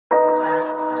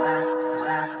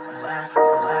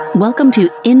Welcome to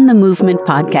In the Movement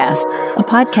podcast, a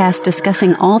podcast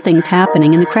discussing all things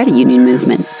happening in the credit union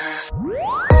movement.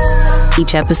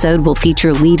 Each episode will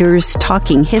feature leaders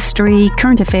talking history,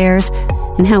 current affairs,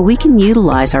 and how we can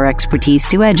utilize our expertise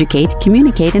to educate,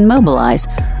 communicate, and mobilize,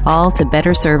 all to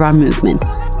better serve our movement.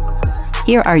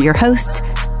 Here are your hosts,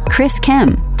 Chris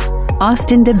Kem,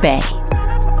 Austin DeBay.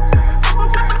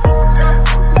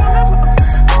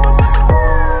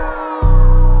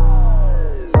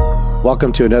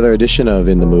 Welcome to another edition of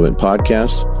In the Movement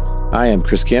podcast. I am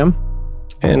Chris Kem.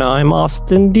 And I'm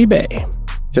Austin DeBay.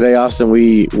 Today, Austin,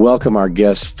 we welcome our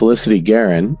guest, Felicity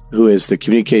Guerin, who is the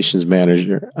communications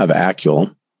manager of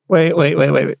ACUL.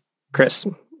 Wait. Chris,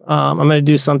 I'm going to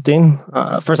do something.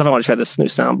 First off, I want to try this new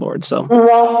soundboard. So, do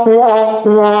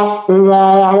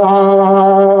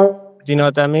you know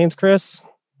what that means, Chris?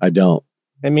 I don't.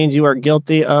 It means you are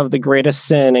guilty of the greatest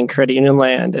sin in credit union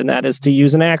land, and that is to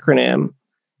use an acronym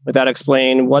without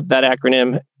explaining what that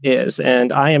acronym is.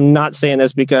 And I am not saying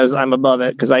this because I'm above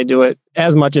it, because I do it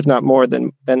as much, if not more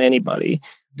than anybody.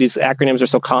 These acronyms are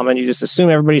so common. You just assume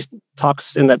everybody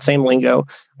talks in that same lingo.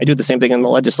 I do the same thing on the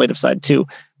legislative side too.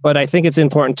 But I think it's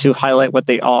important to highlight what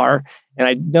they are. And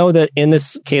I know that in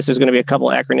this case, there's going to be a couple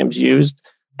acronyms used.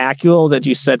 ACUL, that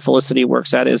you said Felicity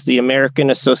works at, is the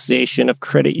American Association of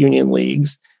Credit Union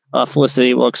Leagues.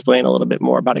 Felicity will explain a little bit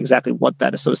more about exactly what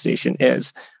that association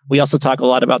is. We also talk a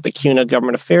lot about the CUNA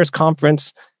Government Affairs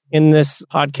Conference in this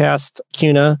podcast.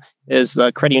 CUNA is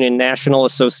the Credit Union National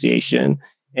Association,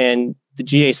 and the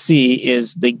GAC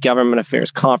is the Government Affairs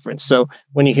Conference. So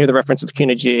when you hear the reference of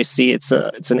CUNA GAC,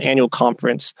 it's an annual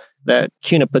conference that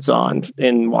CUNA puts on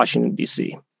in Washington,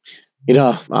 D.C. You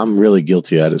know, I'm really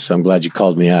guilty at it, so I'm glad you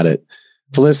called me at it.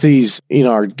 Felicity's,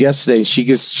 our guest today.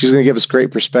 She's going to give us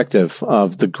great perspective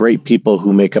of the great people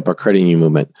who make up our credit union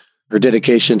movement. Her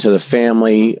dedication to the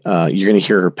family. You're going to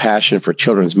hear her passion for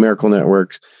Children's Miracle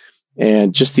Network,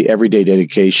 and just the everyday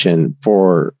dedication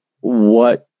for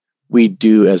what we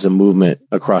do as a movement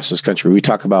across this country. We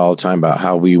talk about all the time about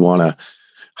how we want to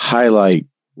highlight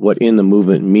what in the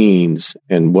movement means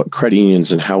and what credit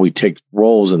unions and how we take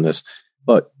roles in this.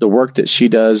 But the work that she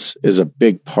does is a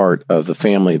big part of the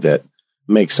family that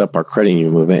makes up our credit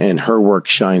union movement, and her work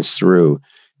shines through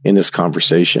in this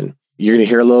conversation. You're going to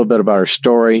hear a little bit about her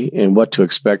story and what to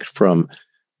expect from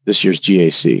this year's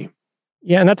GAC.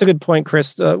 Yeah, and that's a good point,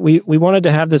 Chris. We wanted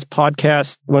to have this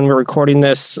podcast when we're recording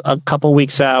this a couple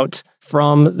weeks out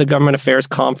from the Government Affairs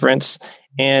Conference.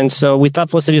 And so we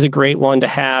thought Felicity is a great one to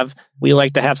have. We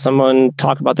like to have someone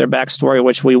talk about their backstory,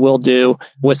 which we will do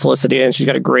with Felicity, and she's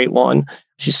got a great one.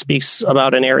 She speaks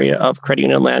about an area of credit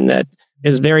union land that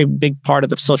is a very big part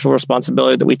of the social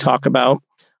responsibility that we talk about.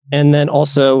 And then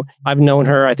also, I've known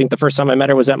her, I think the first time I met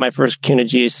her was at my first CUNA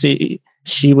GAC.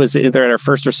 She was either at her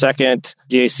first or second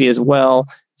GAC as well.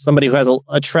 Somebody who has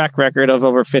a track record of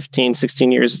over 15,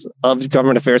 16 years of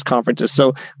government affairs conferences.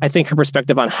 So I think her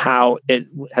perspective on how it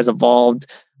has evolved,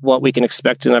 what we can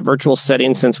expect in a virtual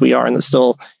setting, since we are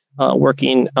still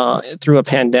working through a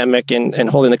pandemic and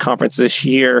holding the conference this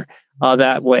year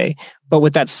that way. But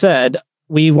with that said,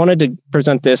 we wanted to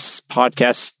present this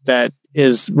podcast that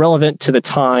is relevant to the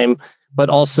time, but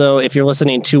also if you're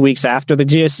listening 2 weeks after the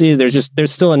GAC,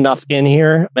 there's still enough in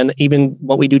here. And even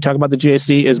what we do talk about the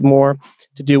GAC is more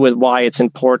to do with why it's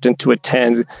important to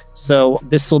attend. So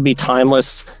this will be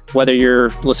timeless, whether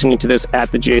you're listening to this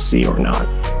at the GAC or not.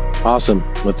 Awesome.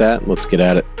 With that, let's get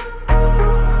at it.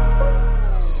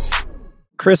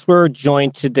 Chris, we're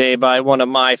joined today by one of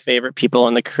my favorite people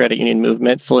in the credit union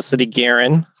movement, Felicity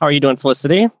Guerin. How are you doing,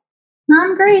 Felicity?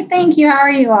 I'm great. Thank you. How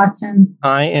are you, Austin?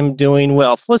 I am doing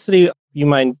well. Felicity, you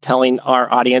mind telling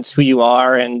our audience who you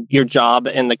are and your job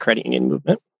in the credit union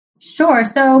movement? Sure.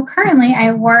 So currently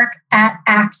I work at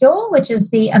ACUL, which is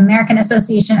the American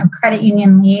Association of Credit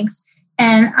Union Leagues.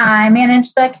 And I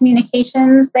manage the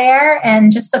communications there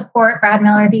and just support Brad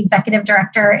Miller, the executive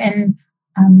director, in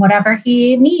whatever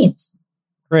he needs.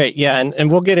 Great. Yeah.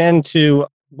 And we'll get into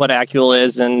what ACUL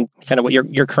is and kind of what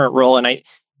your current role. And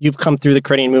you've come through the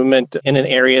credit union movement in an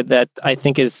area that I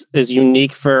think is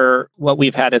unique for what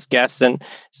we've had as guests. And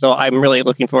so I'm really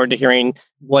looking forward to hearing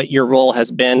what your role has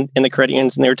been in the credit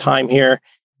unions in their time here.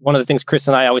 One of the things Chris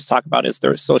and I always talk about is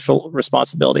the social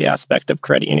responsibility aspect of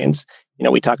credit unions.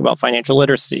 We talk about financial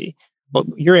literacy, but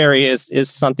your area is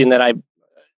something that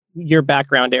your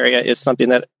background area is something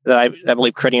that I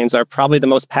believe credit unions are probably the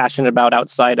most passionate about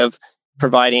outside of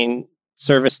providing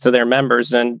service to their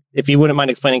members. And if you wouldn't mind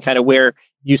explaining kind of where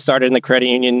you started in the credit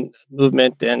union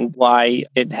movement and why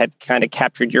it had kind of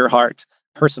captured your heart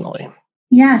personally.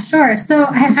 Yeah, sure. So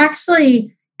I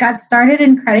actually got started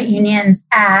in credit unions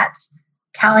at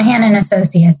Callahan and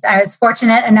Associates. I was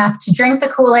fortunate enough to drink the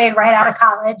Kool-Aid right out of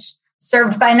college,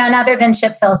 served by none other than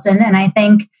Chip Filson. And I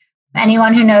think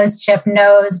anyone who knows Chip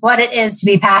knows what it is to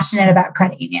be passionate about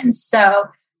credit unions. So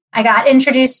I got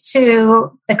introduced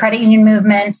to the credit union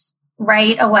movement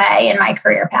right away in my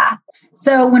career path.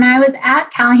 So when I was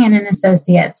at Callahan and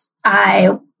Associates,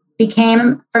 I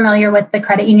became familiar with the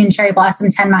Credit Union Cherry Blossom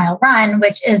 10 Mile Run,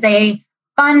 which is a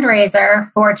fundraiser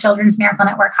for Children's Miracle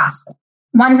Network Hospital.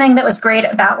 One thing that was great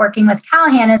about working with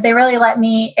Callahan is they really let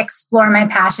me explore my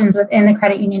passions within the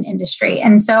credit union industry.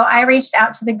 And so I reached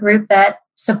out to the group that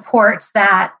supports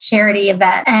that charity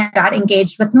event and got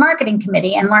engaged with the marketing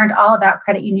committee and learned all about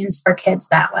credit unions for kids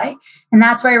that way. And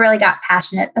that's where I really got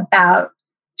passionate about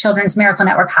Children's Miracle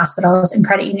Network hospitals and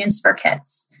credit unions for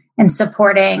kids and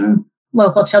supporting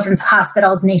local children's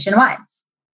hospitals nationwide.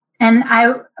 And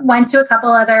I went to a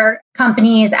couple other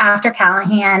companies after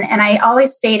Callahan, and I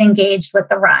always stayed engaged with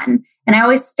the run. And I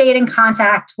always stayed in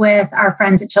contact with our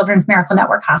friends at Children's Miracle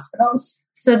Network hospitals.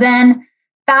 So then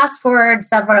fast forward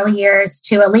several years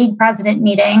to a league president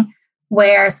meeting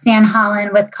where Stan Holland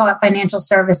with Co-op Financial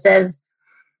Services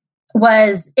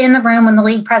was in the room when the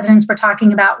league presidents were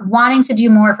talking about wanting to do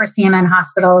more for CMN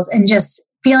hospitals and just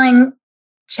feeling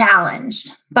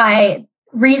challenged by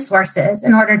resources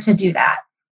in order to do that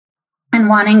and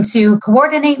wanting to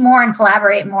coordinate more and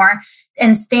collaborate more.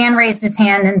 And Stan raised his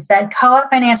hand and said, Co-op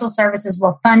Financial Services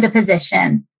will fund a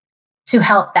position to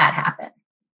help that happen.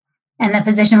 And the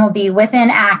position will be within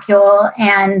ACUL.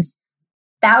 And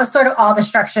that was sort of all the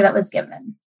structure that was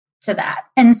given to that.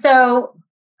 And so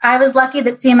I was lucky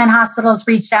that CMN Hospitals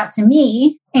reached out to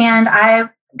me, and I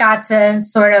got to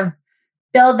sort of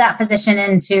build that position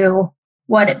into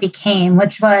what it became,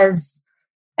 which was,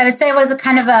 I would say, was a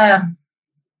kind of a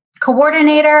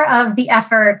coordinator of the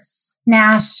efforts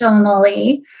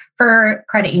nationally for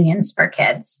credit unions for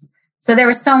kids. So there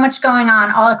was so much going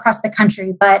on all across the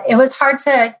country, but it was hard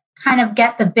to kind of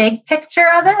get the big picture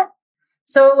of it.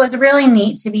 So it was really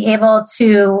neat to be able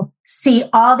to see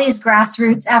all these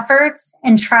grassroots efforts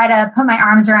and try to put my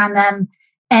arms around them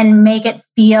and make it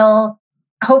feel,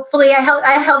 hopefully I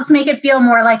helped make it feel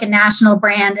more like a national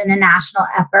brand and a national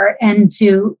effort, and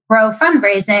to grow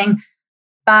fundraising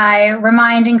by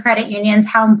reminding credit unions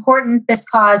how important this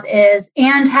cause is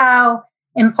and how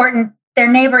important their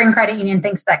neighboring credit union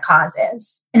thinks that cause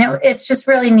is. And it's just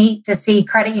really neat to see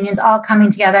credit unions all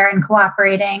coming together and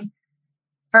cooperating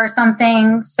for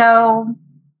something so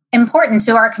important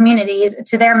to our communities,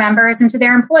 to their members and to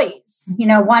their employees.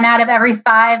 1 out of every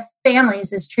 5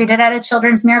 families is treated at a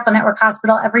Children's Miracle Network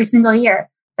hospital every single year.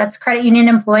 That's credit union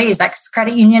employees, that's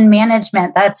credit union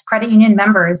management, that's credit union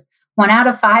members. 1 out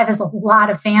of 5 is a lot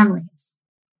of families.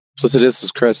 So this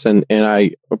is Chris, and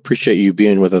I appreciate you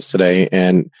being with us today.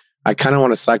 And I kind of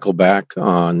want to cycle back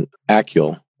on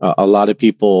ACUL. A lot of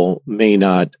people may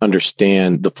not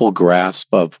understand the full grasp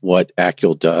of what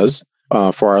ACUL does.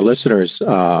 For our listeners,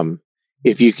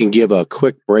 if you can give a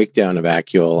quick breakdown of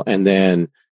ACUL, and then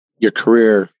your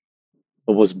career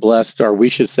was blessed, or we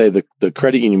should say the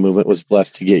credit union movement was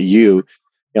blessed to get you,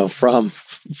 from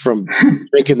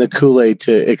drinking the Kool-Aid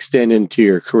to extend into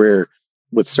your career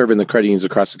with serving the credit unions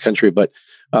across the country. But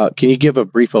can you give a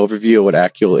brief overview of what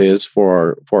ACUL is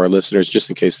for our listeners, just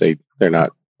in case they're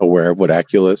not aware of what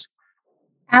ACUL is?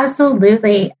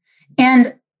 Absolutely.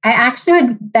 And I actually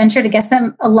would venture to guess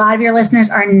that a lot of your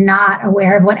listeners are not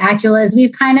aware of what ACUL is.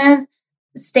 We've kind of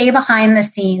stay behind the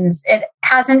scenes. It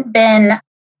hasn't been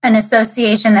an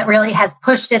association that really has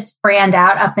pushed its brand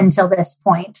out up until this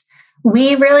point.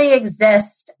 We really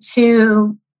exist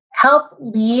to help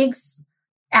leagues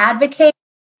advocate,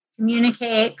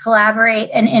 communicate, collaborate,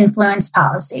 and influence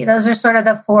policy. Those are sort of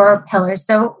the 4 pillars.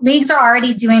 So leagues are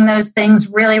already doing those things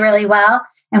really, really well.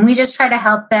 And we just try to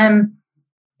help them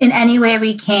in any way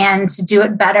we can to do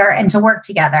it better and to work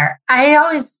together. I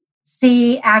always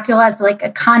see ACUL as like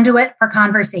a conduit for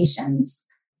conversations.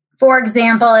 For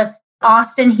example, if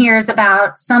Austin hears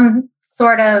about some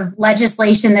sort of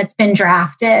legislation that's been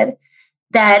drafted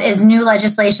that is new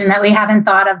legislation that we haven't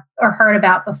thought of or heard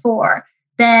about before,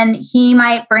 then he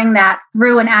might bring that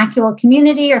through an ACUL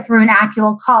community or through an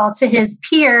ACUL call to his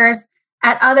peers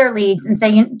at other leagues and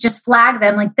say, just flag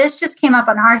them, like, this just came up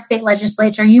on our state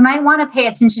legislature. You might want to pay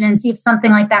attention and see if something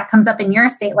like that comes up in your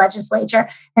state legislature.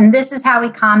 And this is how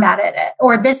we combated it,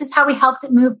 or this is how we helped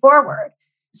it move forward,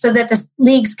 so that the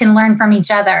leagues can learn from each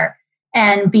other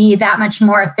and be that much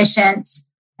more efficient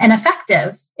and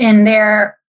effective in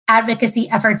their advocacy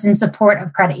efforts in support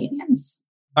of credit unions.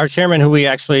 Our chairman, who we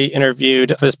actually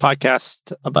interviewed for this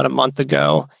podcast about a month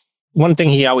ago, one thing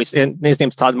he always, and his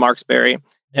name's Todd Marksberry,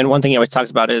 and one thing he always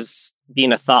talks about is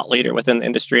being a thought leader within the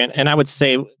industry. And I would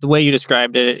say the way you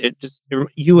described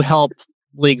you help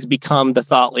leagues become the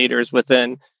thought leaders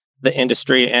within the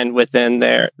industry and within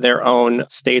their own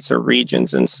states or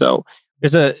regions. And so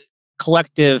there's a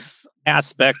collective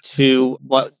aspect to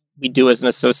what we do as an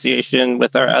association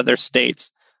with our other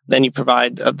states. Then you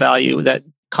provide a value that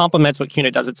complements what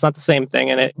CUNA does. It's not the same thing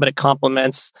but it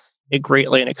complements it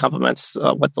greatly, and it complements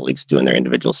what the leagues do in their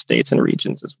individual states and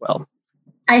regions as well.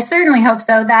 I certainly hope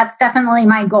so. That's definitely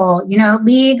my goal.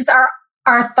 Leagues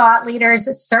are thought leaders,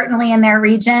 certainly in their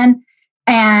region.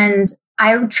 And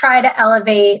I try to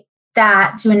elevate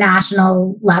that to a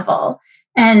national level.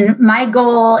 And my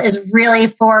goal is really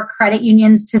for credit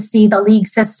unions to see the league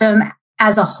system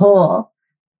as a whole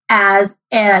as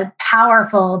a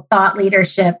powerful thought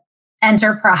leadership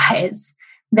enterprise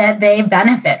that they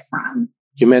benefit from.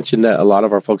 You mentioned that a lot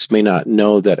of our folks may not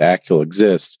know that ACUL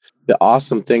exists. The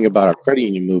awesome thing about our credit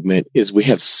union movement is we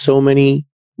have so many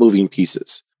moving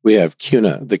pieces. We have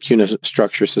CUNA, the CUNA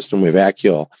structure system. We have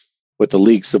ACUL with the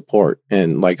league support.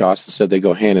 And like Austin said, they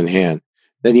go hand in hand.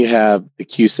 Then you have the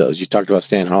QSOs. You talked about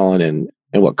Stan Holland and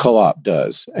what Co-op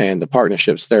does and the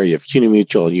partnerships there. You have CUNA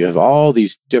Mutual. You have all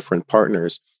these different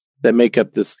partners that make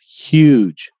up this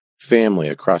huge family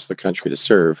across the country to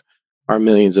serve our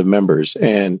millions of members.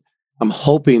 And I'm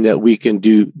hoping that we can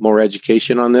do more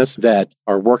education on this, that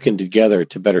are working together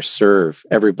to better serve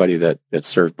everybody that's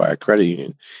served by a credit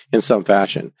union in some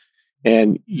fashion.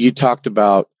 And you talked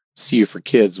about CU for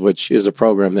Kids, which is a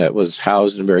program that was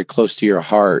housed and very close to your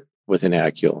heart within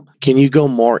ACUL. Can you go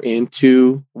more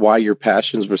into why your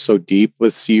passions were so deep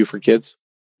with CU for Kids?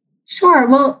 Sure.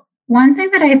 Well, one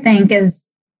thing that I think is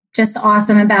just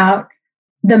awesome about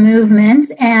the movement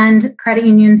and credit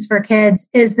unions for kids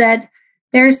is that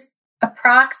there's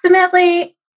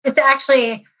approximately, it's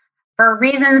actually for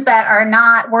reasons that are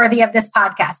not worthy of this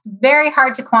podcast, very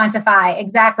hard to quantify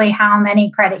exactly how many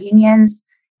credit unions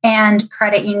and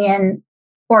credit union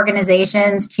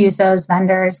organizations, QSOs,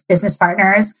 vendors, business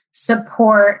partners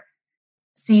support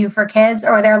CU for Kids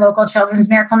or their local Children's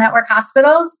Miracle Network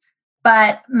hospitals.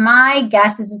 But my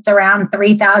guess is it's around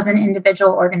 3,000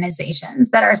 individual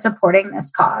organizations that are supporting this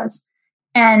cause.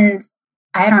 And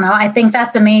I don't know, I think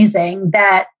that's amazing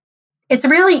that it's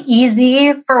really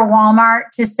easy for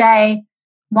Walmart to say,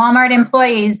 Walmart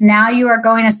employees, now you are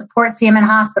going to support CMN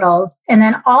hospitals. And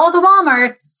then all the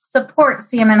Walmarts support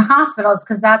CMN hospitals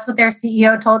because that's what their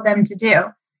CEO told them to do.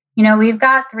 We've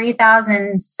got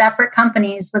 3,000 separate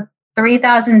companies with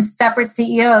 3,000 separate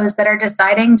CEOs that are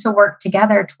deciding to work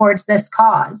together towards this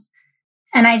cause.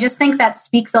 And I just think that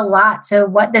speaks a lot to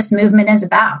what this movement is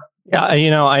about. Yeah,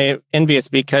 I envy it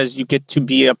because you get to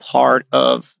be a part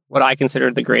of what I consider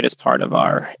the greatest part of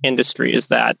our industry is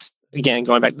that, again,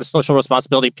 going back to the social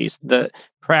responsibility piece, the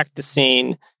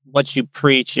practicing what you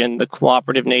preach and the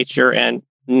cooperative nature and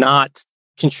not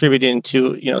contributing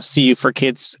to, CU for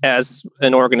Kids as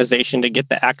an organization to get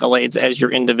the accolades as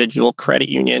your individual credit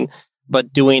union,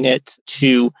 but doing it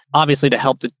to obviously to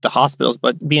help the hospitals,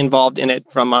 but be involved in it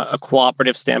from a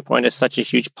cooperative standpoint is such a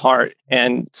huge part.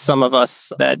 And some of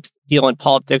us that deal in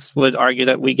politics would argue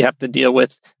that we have to deal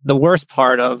with the worst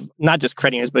part of not just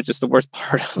credit unions, but just the worst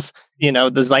part of,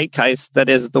 the zeitgeist that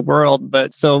is the world.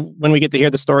 But so when we get to hear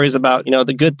the stories about,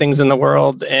 the good things in the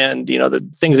world and, the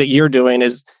things that you're doing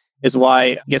is why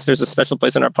I guess there's a special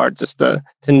place in our part just to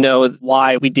know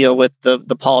why we deal with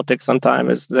the politics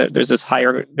sometimes is that there's this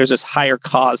higher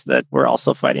cause that we're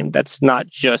also fighting that's not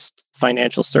just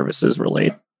financial services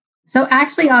related. So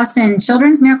actually, Austin,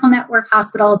 Children's Miracle Network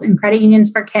hospitals and credit unions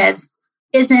for kids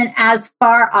isn't as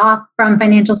far off from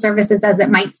financial services as it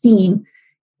might seem.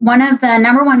 One of the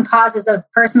number one causes of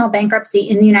personal bankruptcy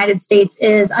in the United States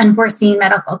is unforeseen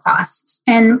medical costs.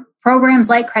 And programs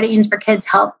like Credit Unions for Kids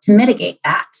help to mitigate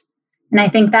that. And I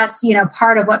think that's,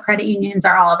 part of what credit unions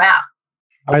are all about.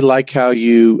 I like how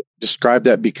you describe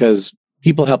that because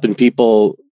people helping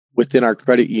people within our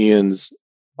credit unions,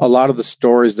 a lot of the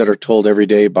stories that are told every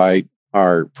day by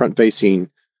our front-facing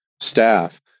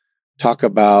staff talk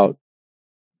about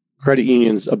credit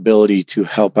unions' ability to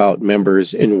help out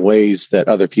members in ways that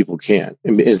other people can't.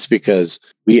 And it's because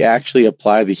we actually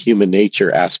apply the human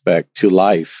nature aspect to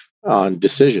life on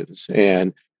decisions.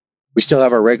 And we still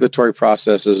have our regulatory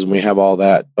processes and we have all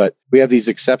that, but we have these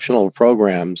exceptional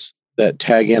programs that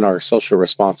tag in our social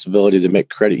responsibility to make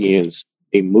credit unions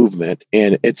a movement.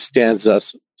 And it stands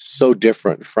us so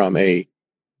different from a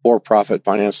for-profit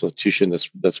financial institution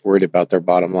that's worried about their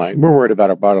bottom line. We're worried about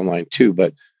our bottom line too,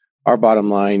 but our bottom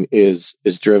line is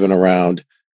driven around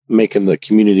making the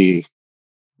community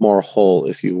more whole,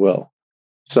 if you will.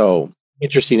 So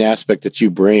interesting aspect that you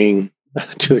bring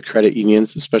to the credit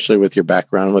unions, especially with your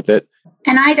background with it.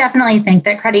 And I definitely think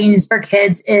that Credit Unions for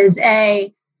Kids is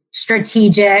a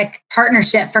strategic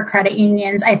partnership for credit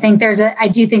unions. I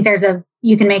do think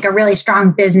you can make a really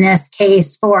strong business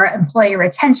case for employee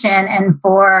retention and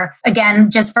for,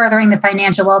 again, just furthering the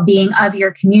financial well-being of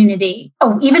your community.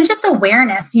 Oh, even just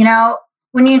awareness,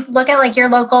 when you look at like your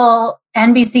local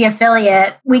NBC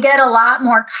affiliate, we get a lot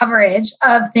more coverage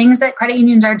of things that credit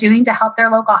unions are doing to help their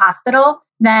local hospital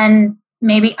than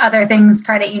maybe other things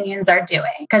credit unions are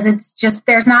doing. Because it's just,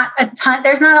 there's not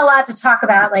a lot to talk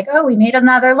about. Like, oh, we made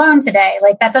another loan today.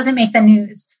 Like that doesn't make the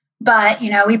news. But,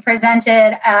 we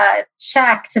presented a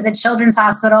check to the Children's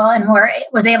Hospital and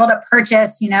was able to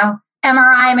purchase,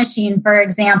 MRI machine, for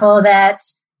example, that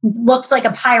looked like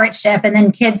a pirate ship, and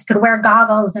then kids could wear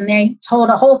goggles, and they told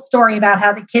a whole story about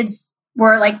how the kids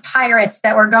were like pirates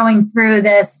that were going through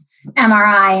this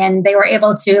MRI, and they were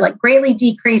able to like greatly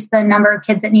decrease the number of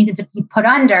kids that needed to be put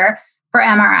under for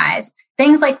MRIs.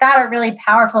 Things like that are really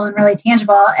powerful and really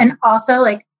tangible, and also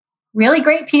like really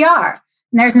great PR.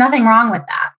 And there's nothing wrong with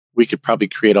that. We could probably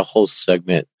create a whole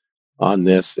segment on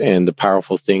this and the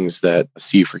powerful things that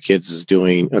CU for Kids is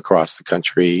doing across the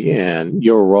country and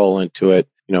your role into it.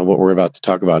 What we're about to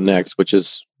talk about next, which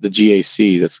is the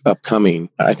GAC that's upcoming.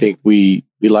 I think we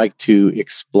like to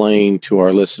explain to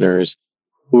our listeners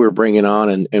who we're bringing on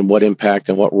and what impact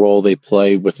and what role they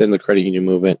play within the credit union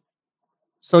movement.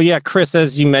 So yeah, Chris,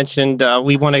 as you mentioned,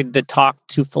 we wanted to talk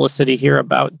to Felicity here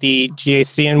about the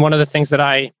GAC. And one of the things that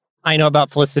I know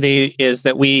about Felicity is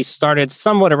that we started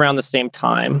somewhat around the same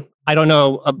time. I don't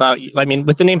know about you. I mean,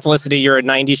 with the name Felicity, you're a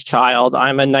 90s child.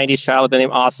 I'm a 90s child with the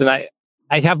name Austin.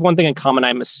 I have one thing in common,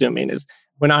 I'm assuming, is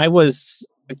when I was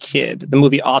a kid, the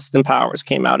movie Austin Powers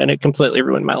came out, and it completely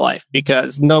ruined my life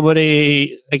because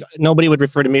nobody would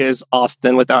refer to me as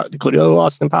Austin without including,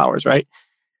 Austin Powers, right?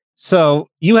 So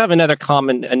you have a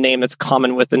name that's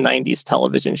common with the 90s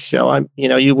television show.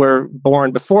 You were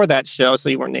born before that show, so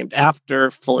you weren't named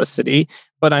after Felicity,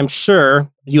 but I'm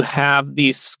sure you have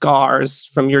these scars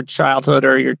from your childhood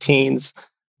or your teens,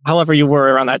 however you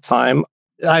were around that time.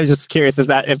 I was just curious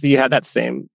if you had that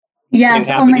same. Yes.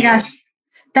 Oh my gosh.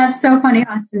 That's so funny,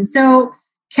 Austin. So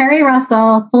Carrie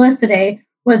Russell, Felicity,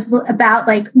 was about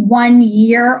like 1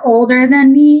 year older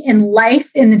than me in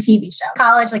life in the TV show.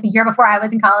 College, like the year before I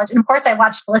was in college. And of course I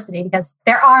watched Felicity because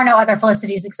there are no other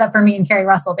Felicities except for me and Carrie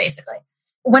Russell, basically.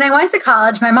 When I went to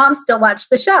college, my mom still watched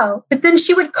the show, but then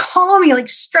she would call me like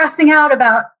stressing out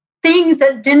about things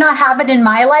that did not happen in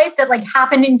my life that like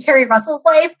happened in Carrie Russell's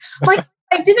life. Like,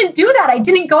 I didn't do that. I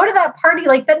didn't go to that party.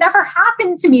 Like that never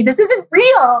happened to me. This isn't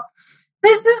real.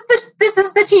 This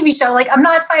is the TV show. Like I'm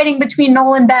not fighting between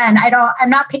Noel and Ben. I'm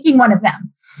not picking one of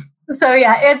them. So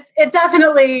yeah, it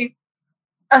definitely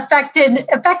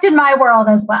affected my world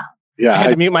as well. Yeah, I had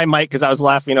to mute my mic because I was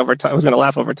laughing I was going to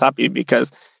laugh over top of you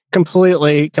because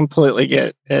completely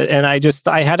get it. And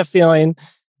I had a feeling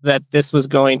that this was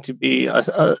going to be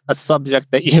a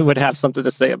subject that you would have something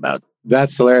to say about.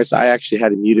 That's hilarious. I actually had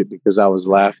to mute it because I was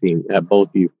laughing at both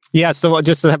of you. Yeah. So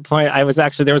just to that point,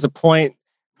 there was a point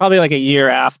probably like a year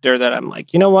after that. I'm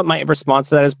like, you know what? My response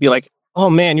to that is be like, oh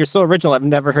man, you're so original. I've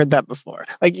never heard that before.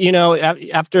 Like,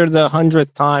 after the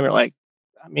 100th time, you're like,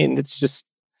 I mean, it's just,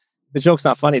 the joke's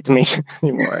not funny to me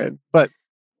anymore. But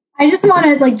I just want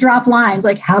to like drop lines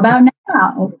like, how about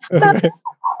now?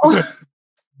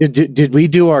 Did we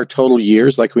do our total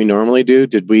years like we normally do?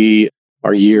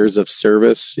 Our years of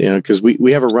service? Because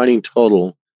we have a running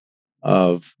total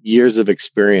of years of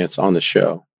experience on the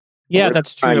show. Yeah,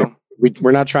 that's true.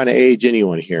 We're not trying to age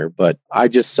anyone here, but I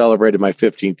just celebrated my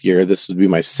 15th year. This would be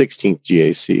my 16th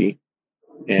GAC.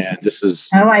 And this is...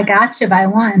 Oh, I got you by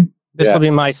one. This will be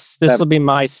my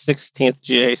 16th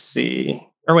GAC.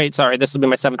 Or wait, sorry, this will be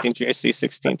my 17th GAC,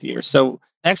 16th year. So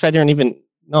actually, I didn't even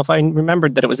know if I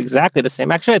remembered that it was exactly the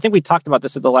same. Actually, I think we talked about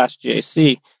this at the last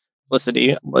GAC,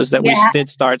 Felicity, was that we did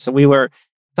start. So we were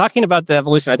talking about the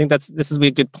evolution. I think this is a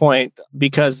good point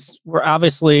because we're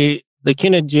obviously, the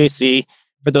CUNA GAC,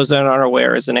 for those that aren't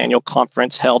aware, is an annual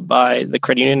conference held by the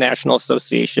Credit Union National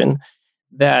Association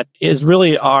that is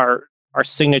really our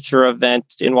signature event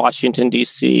in Washington,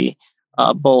 D.C.,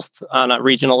 both on a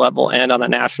regional level and on a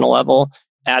national level.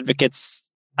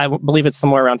 Advocates, I believe it's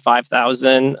somewhere around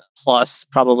 5,000 plus,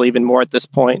 probably even more at this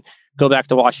point, go back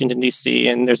to Washington, D.C.,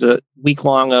 and there's a week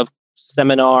long of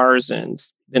seminars and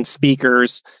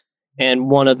speakers. And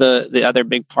one of the other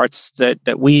big parts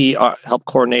that we help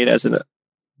coordinate as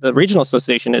the regional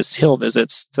association is Hill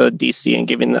visits to DC and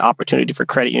giving the opportunity for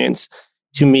credit unions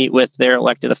to meet with their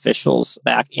elected officials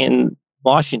back in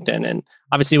Washington. And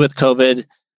obviously with COVID,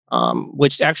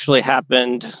 which actually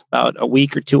happened about a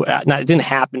week or two. It didn't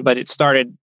happen, but it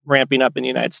started ramping up in the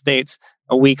United States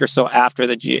a week or so after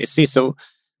the GAC. So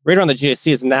Radar on the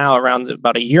GAC is now around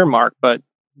about a year mark, but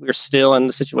we're still in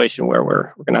the situation where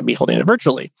we're going to be holding it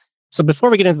virtually. So before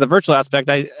we get into the virtual aspect,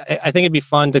 I think it'd be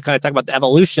fun to kind of talk about the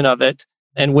evolution of it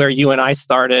and where you and I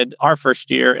started our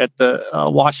first year at the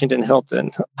Washington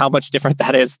Hilton, how much different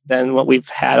that is than what we've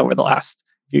had over the last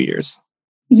few years.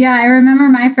 Yeah, I remember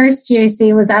my first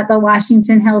GAC was at the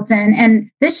Washington Hilton, and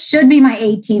this should be my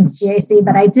 18th GAC,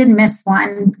 but I did miss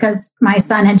one because my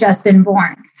son had just been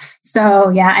born. So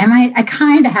yeah, I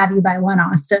kind of have you by one,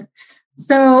 Austin.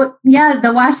 So yeah,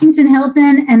 the Washington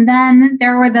Hilton, and then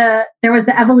there was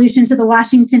the evolution to the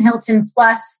Washington Hilton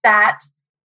plus that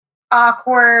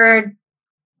awkward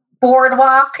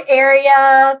boardwalk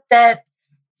area that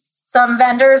some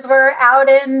vendors were out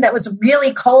in that was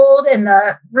really cold and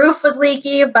the roof was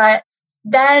leaky. But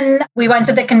then we went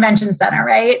to the convention center,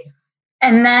 right?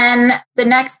 And then the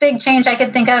next big change I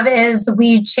could think of is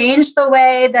we changed the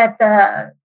way that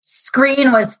the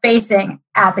screen was facing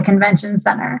at the convention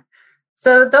center.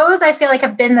 So those I feel like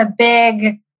have been the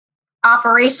big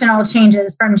operational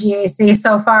changes from GAC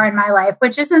so far in my life,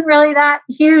 which isn't really that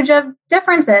huge of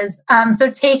differences.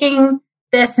 So taking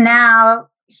this now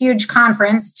huge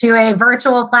conference to a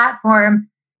virtual platform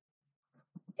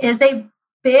is a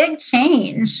big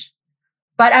change,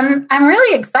 but I'm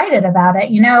really excited about it.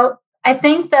 You know, I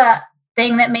think the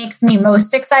thing that makes me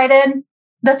most excited,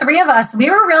 the three of us, we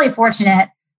were really fortunate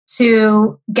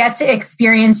to get to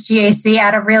experience GAC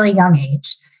at a really young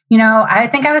age. You know, I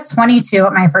think I was 22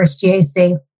 at my first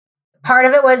GAC. Part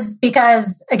of it was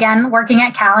because, again, working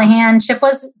at Callahan, Chip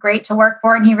was great to work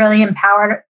for, and he really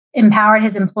empowered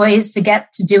his employees to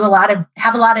get to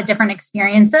have a lot of different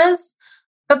experiences.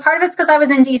 But part of it's because I was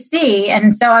in DC,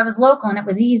 and so I was local, and it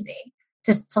was easy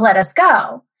to let us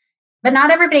go. But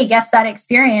not everybody gets that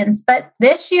experience. But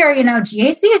this year, you know,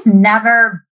 GAC has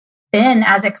never been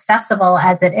as accessible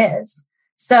as it is.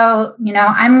 So, you know,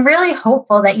 I'm really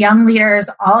hopeful that young leaders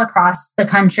all across the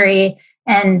country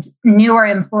and newer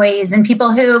employees and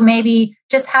people who maybe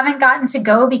just haven't gotten to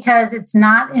go because it's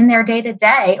not in their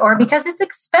day-to-day or because it's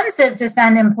expensive to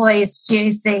send employees to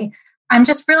GAC. I'm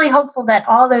just really hopeful that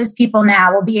all those people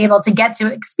now will be able to get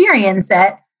to experience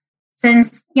it,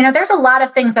 since, you know, there's a lot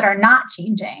of things that are not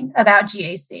changing about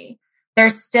GAC.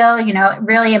 There's still, you know,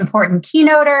 really important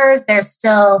keynoters. There's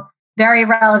still very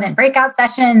relevant breakout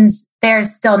sessions.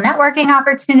 There's still networking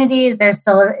opportunities. There's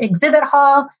still an exhibit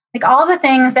hall. Like all the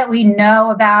things that we know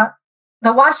about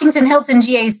the Washington Hilton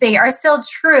GAC are still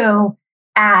true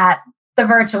at the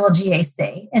virtual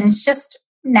GAC. And it's just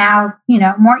now, you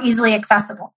know, more easily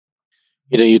accessible.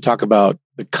 You know, you talk about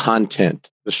the content,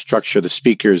 the structure, the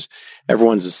speakers,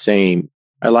 everyone's the same.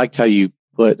 I liked how you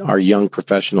put our young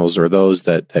professionals or those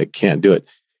that can't do it.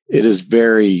 It is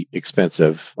very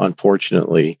expensive,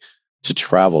 unfortunately, to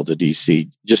travel to DC,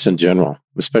 just in general,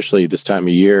 especially this time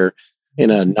of year.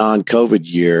 In a non-COVID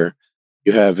year,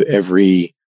 you have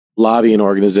every lobbying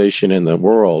organization in the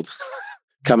world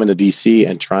coming to DC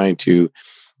and trying to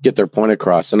get their point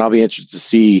across. And I'll be interested to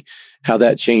see how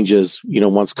that changes, you know,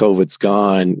 once COVID's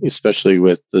gone, especially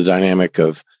with the dynamic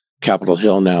of Capitol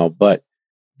Hill now. But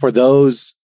for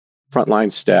those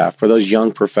frontline staff, for those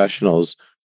young professionals,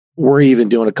 we're even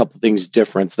doing a couple of things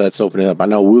different that's opening up. I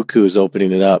know WUCU is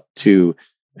opening it up to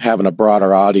having a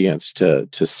broader audience to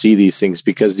see these things,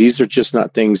 because these are just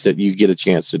not things that you get a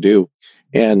chance to do.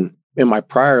 And in my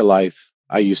prior life,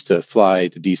 I used to fly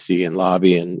to DC and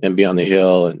lobby and be on the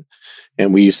Hill,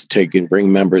 and we used to take and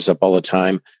bring members up all the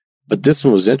time. But this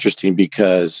one was interesting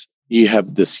because you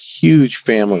have this huge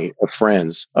family of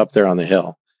friends up there on the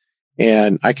Hill.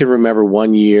 And I can remember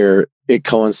one year it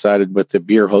coincided with the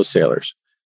beer wholesalers.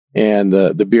 And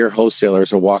the beer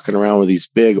wholesalers are walking around with these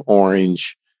big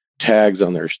orange tags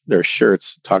on their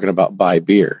shirts talking about buy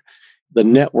beer. The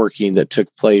networking that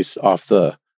took place off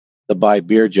the buy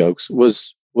beer jokes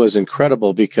was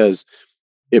incredible, because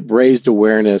it raised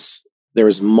awareness. There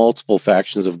was multiple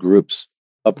factions of groups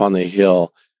up on the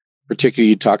Hill. Particularly,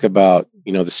 you talk about,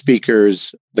 you know, the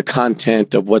speakers, the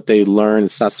content of what they learn.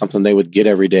 It's not something they would get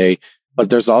every day. But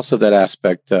there's also that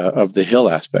aspect of the Hill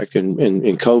aspect. And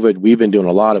in COVID, we've been doing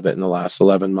a lot of it in the last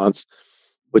 11 months,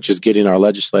 which is getting our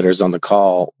legislators on the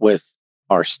call with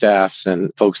our staffs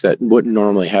and folks that wouldn't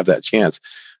normally have that chance.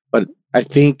 But I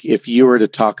think if you were to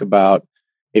talk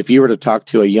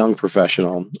to a young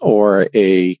professional or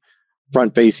a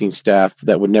front-facing staff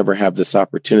that would never have this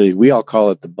opportunity, we all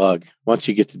call it the bug. Once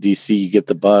you get to DC, you get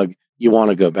the bug, you want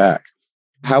to go back.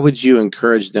 How would you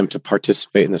encourage them to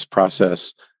participate in this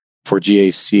process for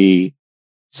GAC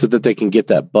so that they can get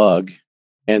that bug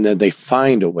and then they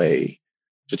find a way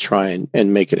to try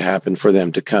and make it happen for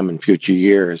them to come in future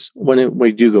years when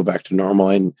we do go back to normal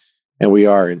and we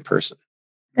are in person?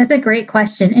 That's a great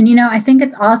question. And, I think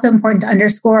it's also important to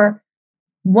underscore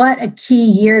what a key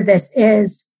year this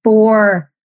is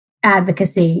for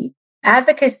advocacy.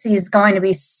 Advocacy is going to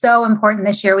be so important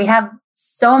this year. We have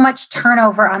so much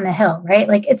turnover on the Hill, right?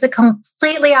 Like it's a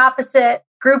completely opposite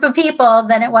group of people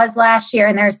than it was last year.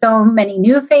 And there's so many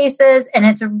new faces, and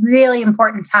it's a really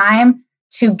important time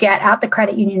to get out the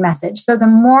credit union message. So the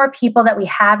more people that we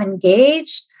have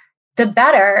engaged, the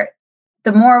better,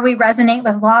 the more we resonate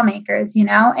with lawmakers,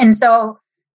 And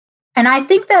I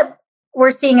think that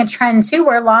we're seeing a trend too,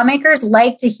 where lawmakers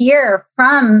like to hear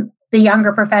from the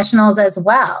younger professionals as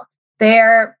well.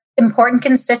 They're important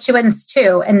constituents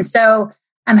too. And so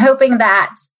I'm hoping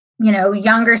that,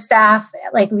 younger staff,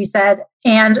 like we said,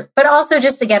 but also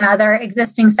just again, other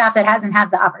existing staff that hasn't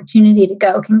had the opportunity to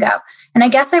go can go. And I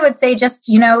guess I would say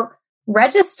just,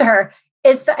 register.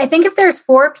 I think if there's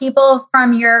 4 people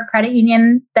from your credit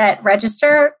union that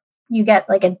register, you get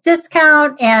like a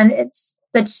discount, and it's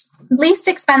the least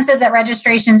expensive that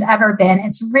registration's ever been.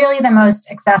 It's really the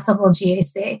most accessible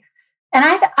GAC. And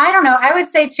I don't know, I would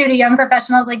say too to young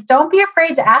professionals, like, don't be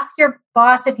afraid to ask your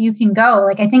boss if you can go.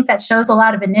 Like, I think that shows a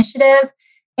lot of initiative,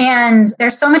 and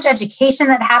there's so much education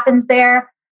that happens there.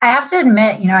 I have to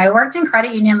admit, I worked in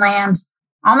credit union land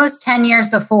almost 10 years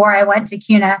before I went to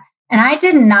CUNA, and I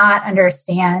did not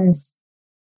understand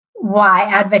why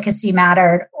advocacy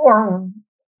mattered or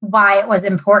why it was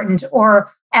important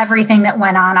or everything that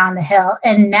went on the Hill.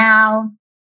 And now,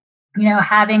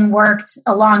 having worked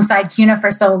alongside CUNA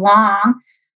for so long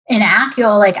in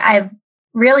ACUL, like I've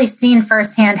really seen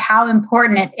firsthand how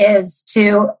important it is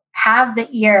to have the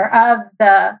ear of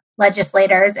the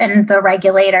legislators and the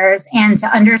regulators and to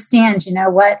understand,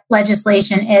 what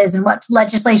legislation is and what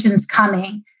legislation is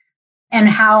coming and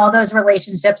how all those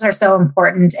relationships are so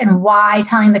important and why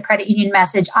telling the credit union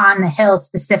message on the Hill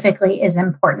specifically is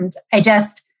important. I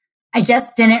just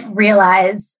didn't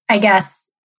realize, I guess,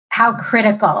 how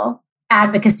critical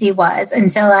advocacy was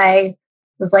until I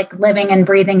was like living and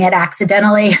breathing it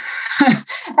accidentally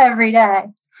every day.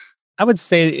 I would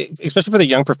say, especially for the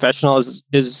young professionals,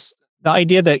 is the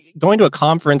idea that going to a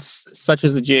conference such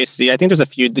as the GAC, I think there's a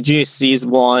few, the GAC is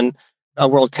one, a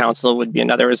World Council would be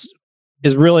another, is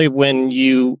really when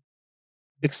you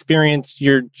experience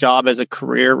your job as a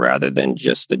career rather than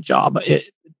just a job.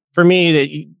 For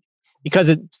me, because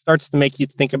it starts to make you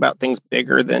think about things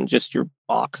bigger than just your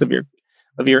box of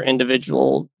your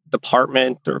individual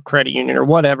department or credit union or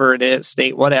whatever it is,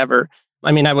 state, whatever.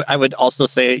 I mean, I would also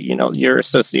say, your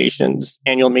association's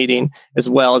annual meeting as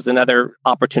well as another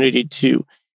opportunity to,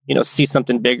 see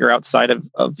something bigger outside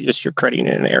of just your credit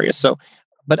union area. So,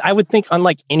 but I would think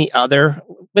unlike any other,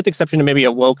 with the exception of maybe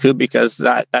a WOCU, because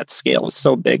that scale is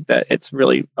so big that it's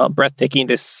really breathtaking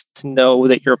to know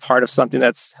that you're a part of something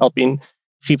that's helping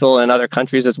people in other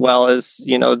countries as well as,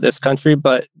 this country.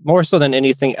 But more so than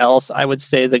anything else, I would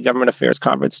say the Government Affairs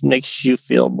Conference makes you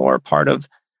feel more part of,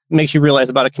 makes you realize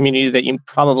about a community that you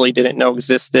probably didn't know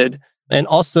existed. And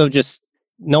also just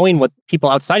knowing what people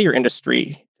outside your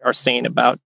industry are saying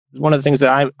about. One of the things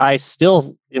that I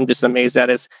still am just amazed at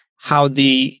is how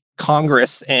the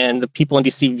Congress and the people in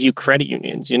DC view credit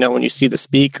unions. When you see the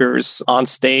speakers on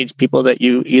stage, people that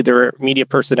you either media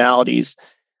personalities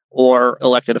or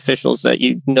elected officials that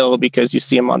because you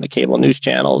see them on the cable news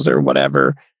channels or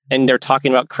whatever, and they're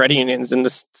talking about credit unions in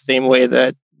the same way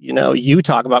that you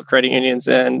talk about credit unions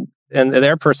and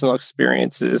their personal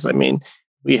experiences. I mean,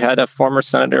 we had a former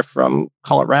senator from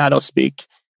Colorado speak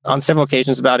on several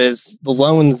occasions about the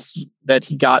loans that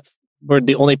he got were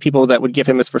the only people that would give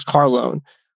him his first car loan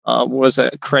was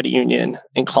a credit union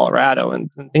in Colorado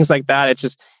and things like that.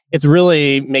 It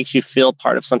really makes you feel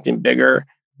part of something bigger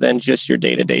than just your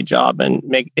day-to-day job. And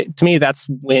to me, that's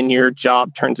when your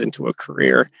job turns into a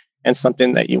career and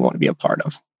something that you want to be a part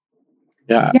of.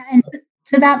 Yeah. And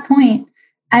to that point,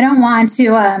 I don't want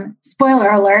to, spoiler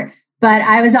alert, but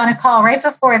I was on a call right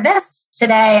before this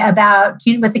today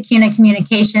with the CUNA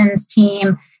communications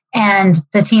team and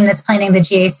the team that's planning the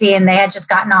GAC. And they had just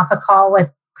gotten off a call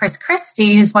with Chris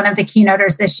Christie, who's one of the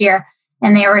keynoters this year.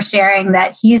 And they were sharing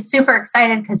that he's super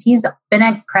excited because he's been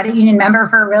a credit union member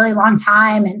for a really long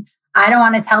time. And I don't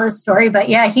want to tell his story, but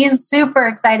yeah, he's super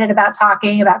excited about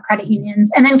talking about credit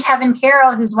unions. And then Kevin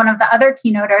Carroll, who's one of the other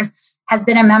keynoters, has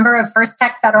been a member of First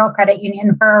Tech Federal Credit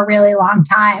Union for a really long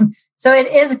time. So it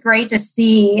is great to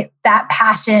see that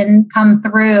passion come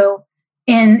through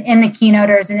in the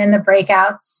keynoters and in the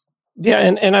breakouts. Yeah,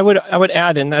 and I would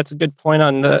add, and that's a good point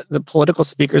on the political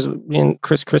speakers in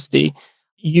Chris Christie.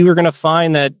 You are going to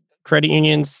find that credit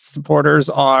union supporters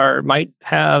might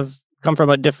have come from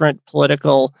a different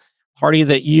political party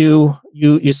that you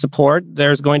support.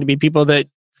 There's going to be people that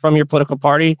from your political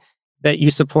party that you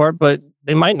support, but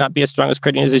they might not be as strong as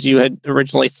credit unions as you had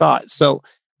originally thought. So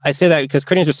I say that because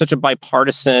credit unions are such a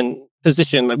bipartisan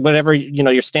position. Like whatever,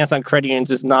 your stance on credit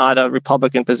unions is not a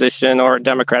Republican position or a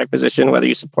Democratic position, whether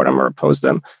you support them or oppose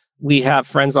them. We have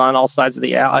friends on all sides of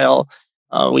the aisle.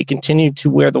 We continue to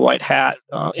wear the white hat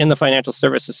in the financial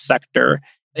services sector.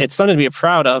 It's something to be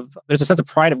proud of. There's a sense of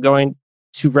pride of going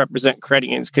to represent credit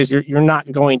unions because you're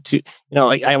not going to,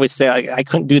 like I always say, I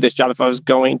couldn't do this job if I was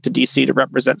going to DC to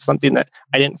represent something that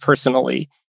I didn't personally,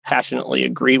 passionately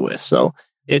agree with. So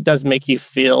it does make you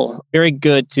feel very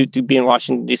good to be in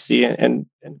Washington, DC and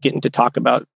getting to talk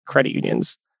about credit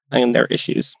unions and their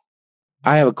issues.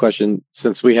 I have a question.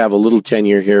 Since we have a little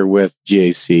tenure here with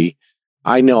GAC,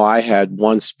 I know I had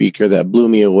one speaker that blew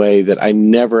me away that I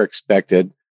never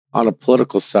expected on a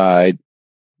political side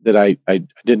that I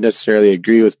didn't necessarily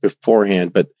agree with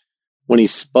beforehand. But when he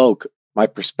spoke, my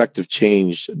perspective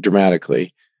changed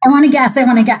dramatically. I want to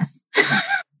guess.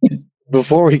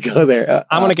 Before we go there.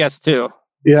 I want to guess too.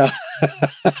 Yeah.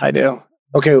 I do.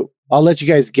 Okay. I'll let you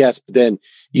guys guess, but then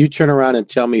you turn around and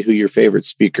tell me who your favorite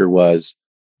speaker was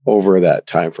over that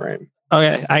time frame.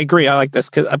 Okay. I agree. I like this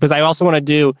because I also want to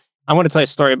tell you a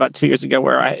story about 2 years ago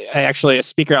where I actually, a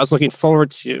speaker I was looking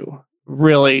forward to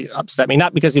really upset me.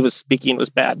 Not because he was speaking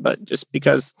was bad, but just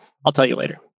because I'll tell you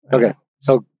later. Okay.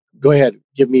 So go ahead.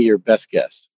 Give me your best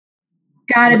guess.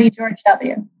 Gotta be George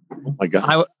W. Oh my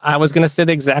God. I was going to say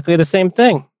exactly the same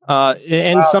thing.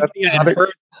 And something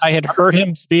I had heard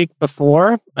him speak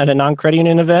before at a non-credit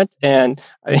union event. And,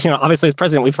 obviously as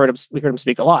president, we've heard him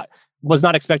speak a lot. Was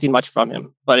not expecting much from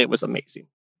him, but it was amazing.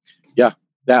 Yeah.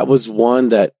 That was one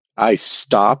that I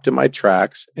stopped in my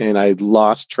tracks and I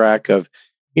lost track of,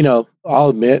 I'll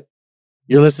admit,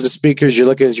 you're listening to speakers, you're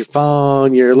looking at your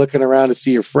phone, you're looking around to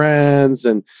see your friends,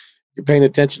 and you're paying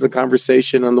attention to the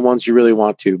conversation on the ones you really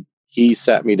want to. He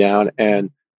sat me down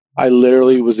and I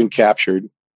literally was encaptured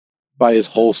by his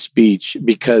whole speech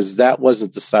because that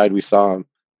wasn't the side we saw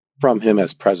from him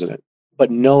as president.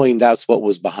 But knowing that's what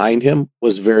was behind him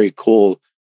was very cool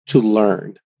to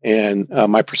learn. And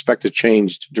my perspective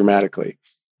changed dramatically.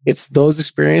 It's those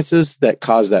experiences that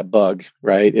cause that bug,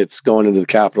 right? It's going into the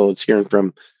Capitol. It's hearing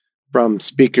from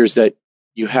speakers that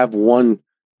you have one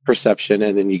perception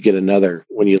and then you get another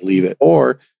when you leave it.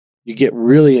 Or you get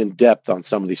really in depth on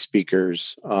some of these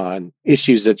speakers on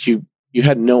issues that you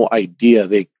had no idea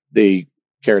they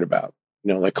cared about,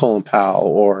 like Colin Powell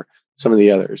or some of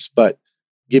the others. But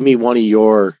give me one of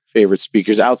your favorite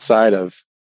speakers outside of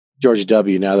George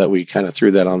W. Now that we kind of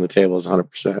threw that on the table as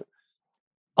 100%.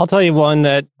 I'll tell you one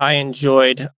that I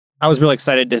enjoyed. I was really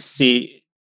excited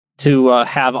to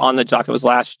have on the docket. It was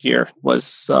last year,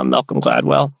 was Malcolm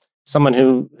Gladwell, someone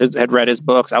who had read his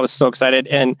books. I was so excited.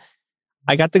 And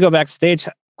I got to go backstage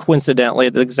coincidentally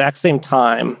at the exact same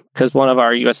time because one of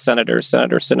our U.S. senators,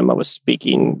 Senator Sinema, was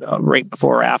speaking right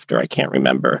before or after. I can't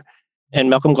remember. And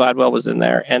Malcolm Gladwell was in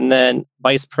there. And then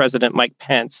Vice President Mike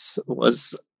Pence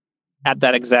was at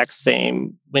that exact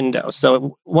same window.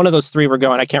 So one of those three were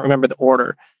going. I can't remember the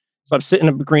order. So I'm sitting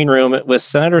in a green room with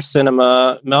Senator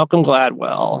Sinema, Malcolm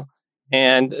Gladwell,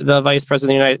 and the Vice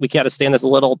President of the United States. We got to stay in this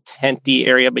little tenty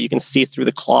area, but you can see through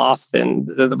the cloth. And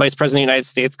the Vice President of the United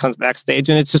States comes backstage.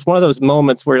 And it's just one of those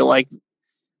moments where you're like,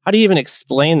 how do you even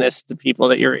explain this to people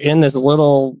that you're in this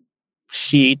little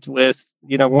sheet with,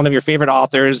 one of your favorite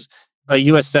authors, a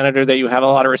U.S. Senator that you have a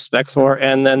lot of respect for,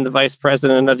 and then the Vice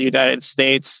President of the United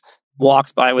States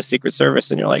walks by with Secret Service,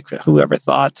 and you're like, whoever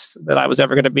thought that I was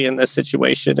ever going to be in this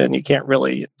situation? And you can't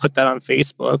really put that on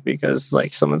Facebook because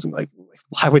someone's like,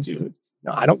 why would you?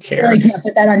 No, I don't care. You really can't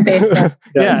put that on Facebook.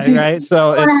 Yeah, right.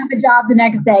 So you want to have a job the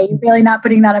next day. You're really not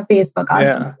putting that on Facebook. Awesome.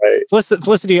 Yeah. Right.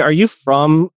 Felicity, you're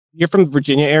from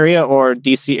Virginia area or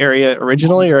DC area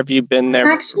originally, or have you been there?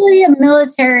 Actually, a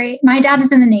military. My dad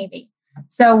is in the Navy.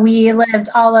 So we lived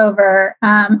all over,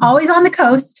 always on the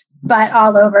coast, but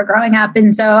all over growing up.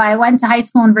 And so I went to high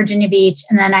school in Virginia Beach,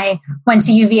 and then I went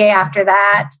to UVA after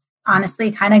that,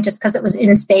 honestly, kind of just because it was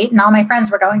in-state and all my friends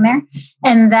were going there.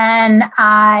 And then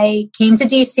I came to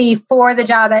DC for the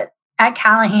job at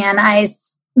Callahan. I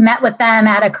met with them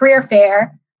at a career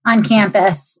fair on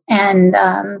campus, and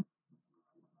the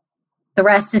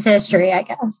rest is history, I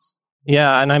guess.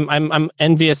 Yeah, and I'm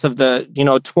envious of the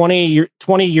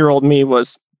 20-year-old me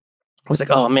was like,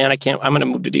 oh man, I'm going to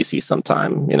move to DC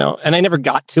sometime, and I never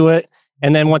got to it.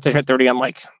 And then once I hit 30, I'm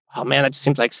like, oh man, it just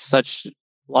seems like such a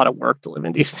lot of work to live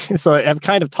in DC. So I've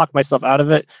kind of talked myself out of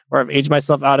it, or I've aged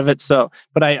myself out of it. So,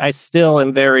 but I still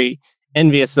am very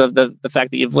envious of the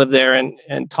fact that you've lived there,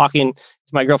 and talking to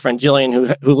my girlfriend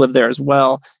Jillian, who lived there as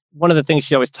well. One of the things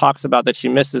she always talks about that she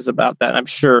misses about that, and I'm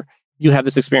sure you have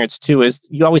this experience too, is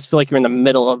you always feel like you're in the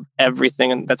middle of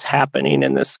everything that's happening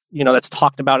in this, that's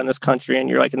talked about in this country, and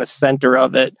you're like in the center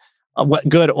of it, what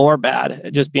good or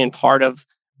bad. Just being part of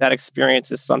that experience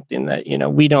is something that,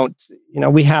 we don't,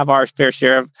 we have our fair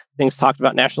share of things talked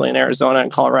about nationally in Arizona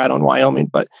and Colorado and Wyoming,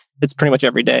 but it's pretty much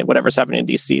every day, whatever's happening in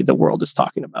DC, the world is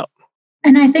talking about.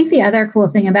 And I think the other cool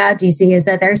thing about DC is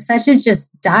that there's such a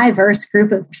just diverse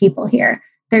group of people here.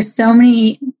 There's so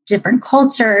many different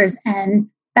cultures and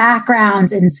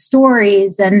backgrounds and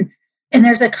stories, and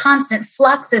there's a constant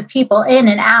flux of people in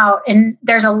and out, and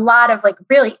there's a lot of like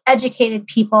really educated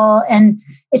people, and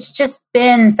it's just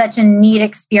been such a neat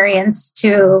experience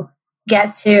to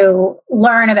get to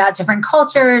learn about different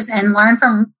cultures and learn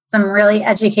from some really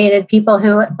educated people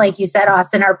who, like you said,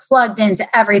 Austin, are plugged into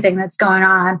everything that's going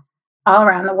on all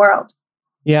around the world.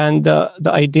 Yeah, and the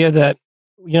idea that,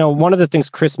 one of the things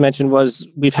Chris mentioned was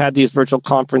we've had these virtual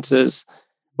conferences,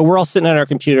 but we're all sitting at our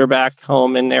computer back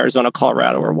home in Arizona,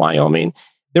 Colorado, or Wyoming.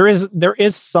 There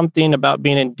is something about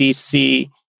being in DC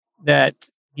that,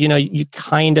 you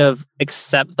kind of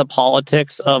accept the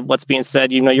politics of what's being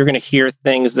said. You're going to hear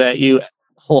things that you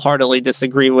wholeheartedly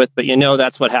disagree with, but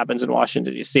that's what happens in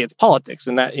Washington, D.C. It's politics,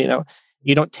 and that,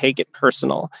 you don't take it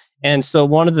personal. And so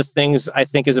one of the things I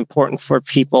think is important for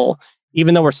people,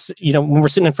 even though when we're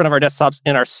sitting in front of our desktops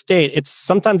in our state,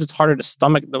 sometimes it's harder to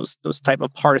stomach those type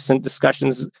of partisan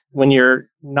discussions when you're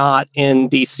not in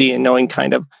DC and knowing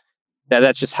kind of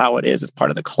that's just how it is. It's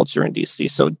part of the culture in DC.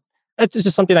 So that's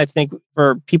just something I think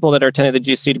for people that are attending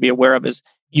the GC to be aware of is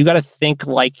you got to think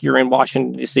like you're in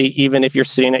Washington, D.C., even if you're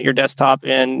sitting at your desktop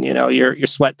in, your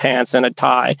sweatpants and a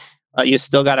tie. You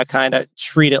still got to kind of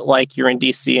treat it like you're in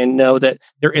D.C. and know that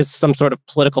there is some sort of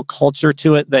political culture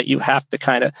to it that you have to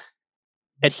kind of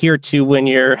adhere to when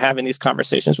you're having these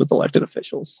conversations with elected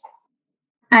officials.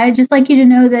 I'd just like you to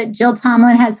know that Jill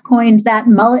Tomlin has coined that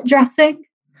mullet dressing,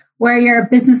 where you're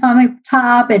business on the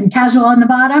top and casual on the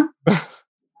bottom.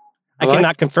 I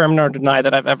cannot confirm nor deny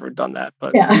that I've ever done that,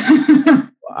 but yeah.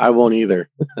 I won't either.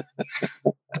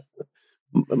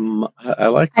 I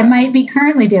like that. I might be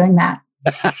currently doing that.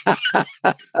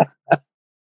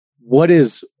 What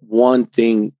is one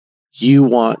thing you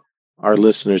want our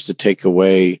listeners to take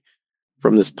away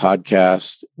from this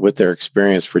podcast with their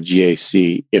experience for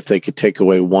GAC? If they could take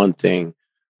away one thing,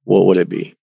 what would it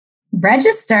be?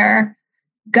 Register.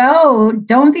 Go.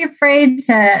 Don't be afraid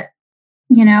to,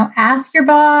 ask your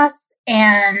boss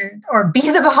or be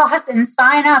the boss and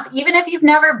sign up. Even if you've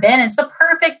never been, it's the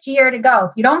perfect year to go.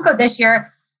 If you don't go this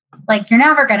year, you're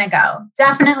never going to go.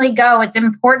 Definitely go. It's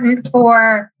important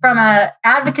from a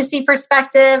advocacy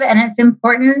perspective, and it's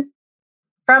important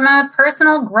from a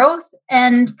personal growth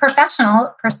and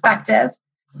professional perspective.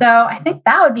 So I think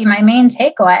that would be my main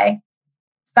takeaway.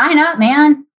 Sign up,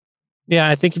 man. Yeah,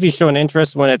 I think if you show an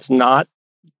interest when it's not,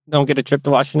 don't get a trip to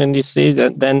Washington, D.C.,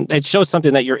 then it shows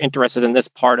something that you're interested in this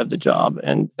part of the job.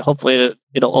 And hopefully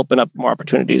it'll open up more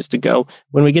opportunities to go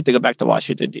when we get to go back to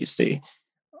Washington, D.C.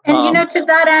 And, to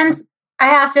that end, I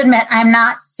have to admit, I'm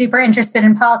not super interested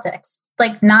in politics,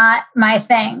 not my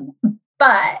thing.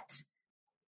 But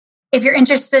if you're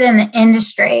interested in the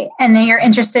industry and you're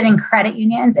interested in credit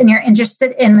unions and you're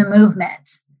interested in the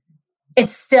movement, it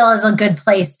still is a good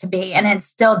place to be. And it's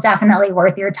still definitely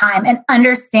worth your time. And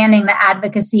understanding the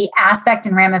advocacy aspect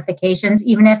and ramifications,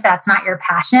 even if that's not your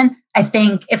passion, I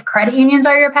think if credit unions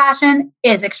are your passion,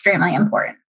 is extremely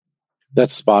important.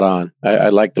 That's spot on. I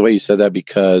like the way you said that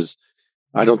because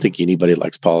I don't think anybody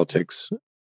likes politics.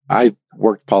 I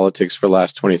worked politics for the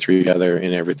last 23 together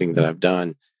in everything that I've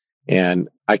done. And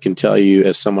I can tell you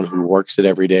as someone who works it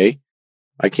every day,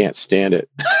 I can't stand it.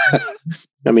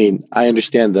 I mean, I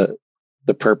understand the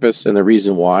purpose and the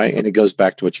reason why. And it goes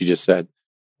back to what you just said.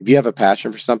 If you have a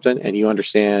passion for something and you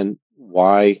understand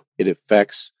why it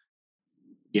affects,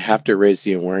 you have to raise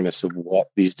the awareness of what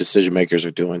these decision makers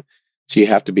are doing. So you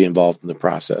have to be involved in the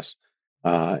process.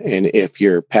 And if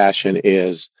your passion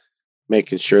is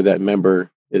making sure that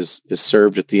member is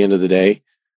served at the end of the day,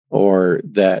 or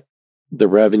that the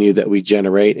revenue that we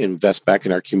generate and invest back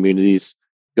in our communities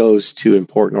goes to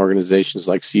important organizations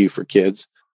like CU for Kids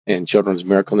and Children's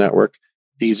Miracle Network,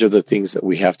 these are the things that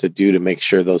we have to do to make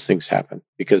sure those things happen.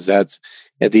 Because that's,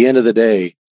 at the end of the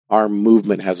day, our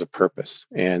movement has a purpose.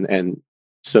 And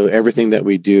so everything that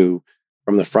we do,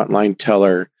 from the frontline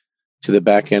teller to the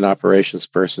back-end operations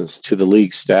persons, to the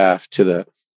league staff, to the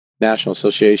National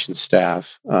Association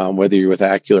staff, whether you're with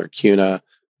ACULA or CUNA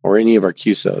or any of our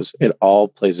CUSOs, it all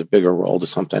plays a bigger role to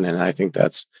something. And I think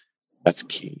that's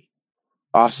key.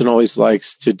 Austin always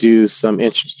likes to do some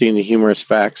interesting and humorous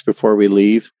facts before we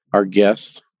leave our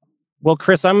guests. Well,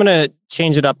 Chris, I'm going to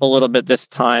change it up a little bit this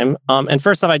time. And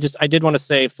first off, I did want to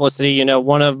say, Felicity,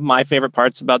 one of my favorite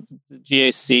parts about the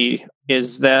GAC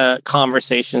is the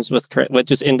conversations with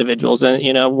just individuals. And,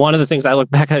 one of the things I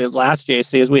look back at last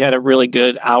GAC is we had a really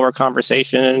good hour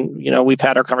conversation. And, we've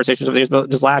had our conversations with these, but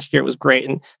just last year it was great.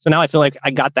 And so now I feel like I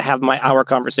got to have my hour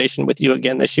conversation with you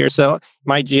again this year. So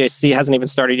my GAC hasn't even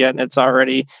started yet, and it's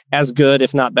already as good,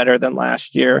 if not better, than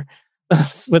last year.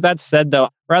 With that said, though,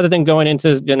 rather than going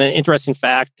into an interesting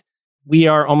fact, we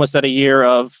are almost at a year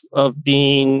of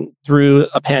being through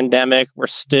a pandemic. We're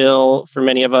still, for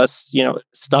many of us,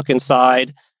 stuck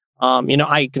inside.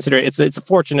 I consider it's a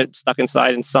fortunate stuck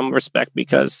inside in some respect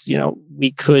because,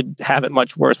 we could have it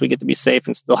much worse. We get to be safe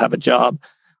and still have a job.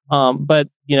 But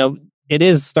it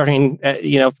is starting,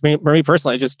 for me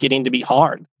personally, it's just getting to be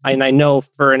hard. And I know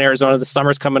for in Arizona, the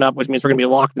summer's coming up, which means we're going to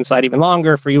be locked inside even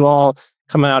longer. For you all,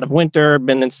 coming out of winter,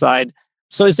 been inside.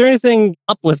 So is there anything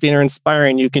uplifting or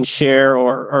inspiring you can share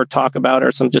or talk about,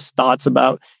 or some just thoughts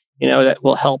about, that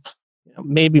will help,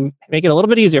 maybe make it a little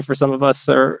bit easier for some of us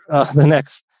or the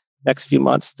next few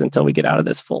months until we get out of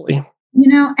this fully?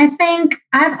 I think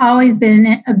I've always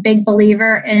been a big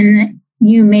believer in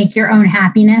you make your own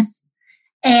happiness.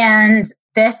 And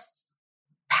this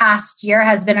past year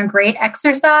has been a great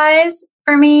exercise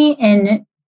for me in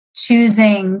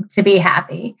choosing to be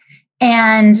happy.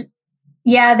 And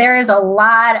yeah, there is a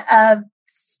lot of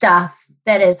stuff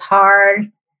that is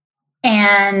hard.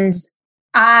 And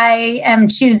I am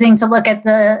choosing to look at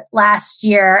the last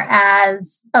year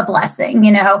as a blessing.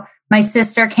 My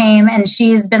sister came and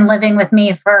she's been living with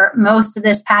me for most of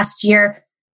this past year.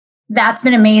 That's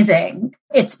been amazing.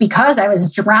 It's because I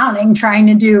was drowning trying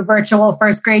to do virtual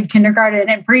first grade, kindergarten,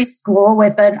 and preschool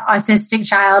with an autistic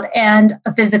child and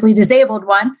a physically disabled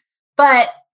one.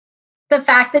 But the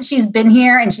fact that she's been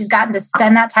here and she's gotten to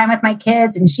spend that time with my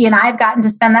kids, and she and I have gotten to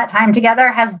spend that time together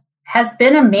has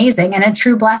been amazing and a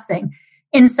true blessing.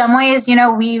 In some ways,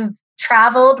 we've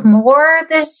traveled more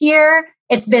this year.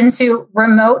 It's been to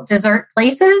remote desert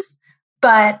places,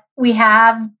 but we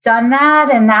have done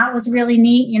that. And that was really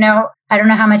neat. I don't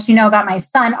know how much you know about my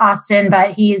son, Austin,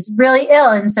 but he's really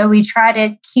ill. And so we try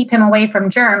to keep him away from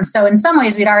germs. So in some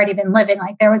ways, we'd already been living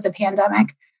like there was a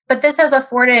pandemic. But this has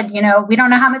afforded, we don't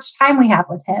know how much time we have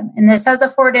with him. And this has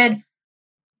afforded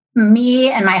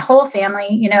me and my whole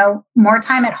family, more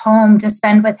time at home to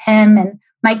spend with him. And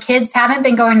my kids haven't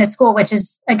been going to school, which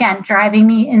is, again, driving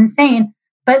me insane.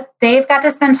 But they've got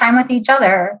to spend time with each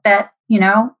other that, we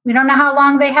don't know how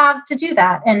long they have to do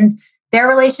that. And their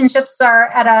relationships are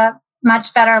at a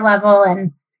much better level.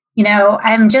 And,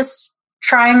 I'm just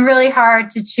trying really hard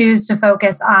to choose to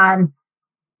focus on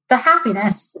the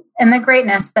happiness and the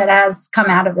greatness that has come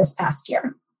out of this past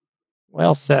year.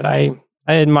 Well said. I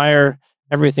admire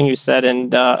everything you said,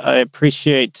 and I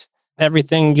appreciate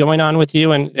everything going on with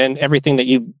you and everything that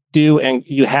you do and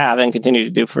you have and continue to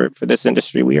do for this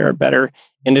industry. We are a better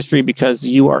industry because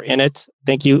you are in it.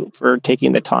 Thank you for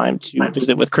taking the time to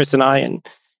visit with Chris and I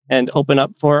and open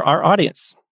up for our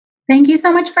audience. Thank you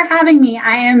so much for having me.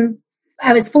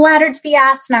 I was flattered to be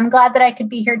asked, and I'm glad that I could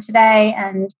be here today.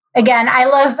 And again, I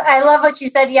love what you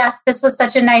said. Yes, this was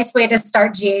such a nice way to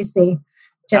start GAC.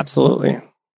 Absolutely.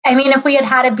 I mean, if we had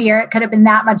had a beer, it could have been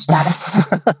that much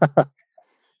better.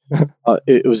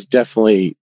 It was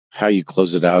definitely how you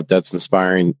close it out. That's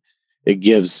inspiring. It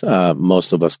gives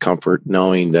most of us comfort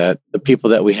knowing that the people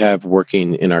that we have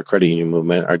working in our credit union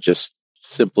movement are just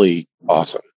simply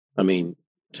awesome. I mean,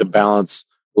 to balance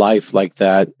life like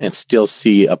that and still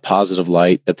see a positive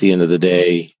light at the end of the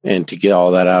day and to get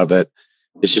all that out of it,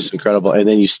 it's just incredible. And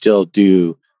then you still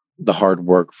do the hard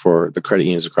work for the credit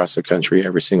unions across the country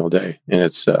every single day. And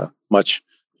it's much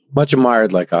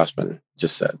admired, like Osman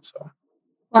just said. So,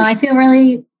 well, I feel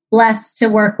really blessed to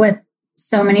work with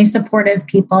so many supportive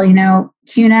people.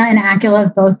 CUNA and Acula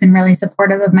have both been really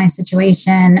supportive of my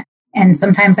situation. And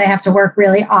sometimes I have to work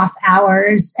really off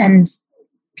hours, and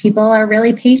people are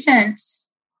really patient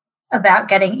about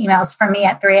getting emails from me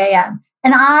at 3 a.m.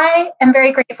 And I am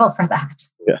very grateful for that.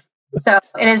 Yeah. So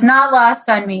it is not lost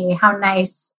on me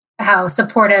how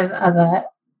supportive of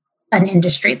an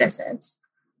industry this is.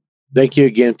 Thank you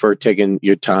again for taking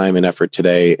your time and effort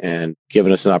today and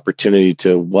giving us an opportunity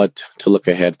to look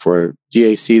ahead for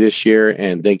GAC this year.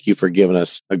 And thank you for giving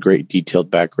us a great detailed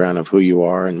background of who you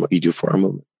are and what you do for our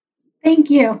movement. Thank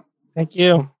you. Thank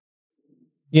you.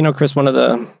 Chris, one of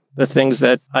the things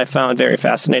that I found very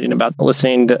fascinating about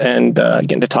listening and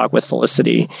getting to talk with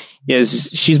Felicity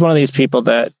is she's one of these people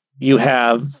that you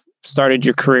have started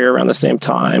your career around the same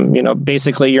time.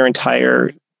 Basically your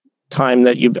entire time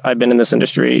that I've been in this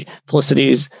industry,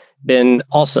 Felicity's been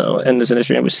also in this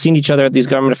industry. And we've seen each other at these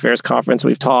government affairs conferences.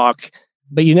 We've talked,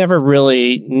 but you never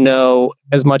really know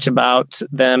as much about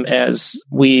them as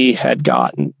we had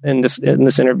gotten in this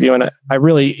interview. And I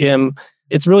really am.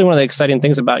 It's really one of the exciting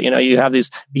things about, you have this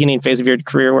beginning phase of your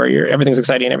career where everything's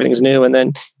exciting, everything's new, and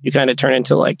then you kind of turn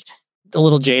into like a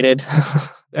little jaded,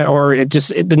 or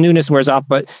the newness wears off.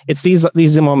 But it's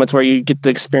these moments where you get to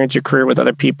experience your career with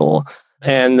other people,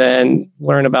 and then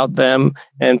learn about them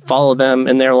and follow them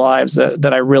in their lives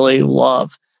that I really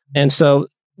love. And so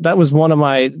that was one of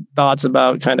my thoughts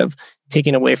about kind of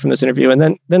taking away from this interview. And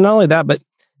then not only that, but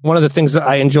one of the things that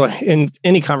I enjoy in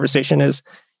any conversation is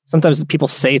sometimes people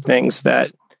say things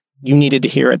that you needed to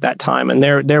hear at that time. And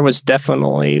there was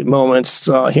definitely moments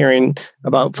hearing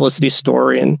about Felicity's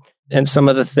story and some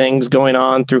of the things going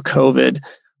on through COVID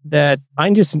that I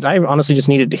honestly just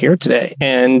needed to hear today,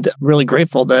 and really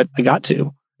grateful that I got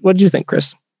to. What did you think,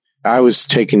 Chris? I was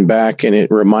taken back, and it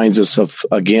reminds us of,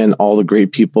 again, all the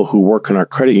great people who work in our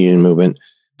credit union movement.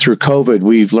 Through COVID,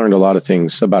 we've learned a lot of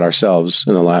things about ourselves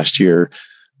in the last year.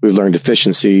 We've learned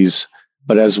efficiencies,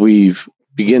 but as we've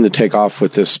begin to take off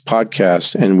with this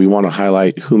podcast and we want to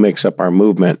highlight who makes up our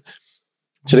movement,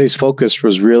 today's focus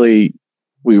was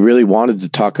we really wanted to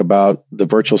talk about the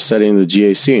virtual setting of the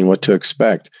GAC and what to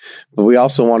expect. But we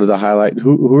also wanted to highlight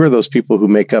who are those people who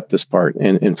make up this part.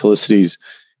 And Felicity's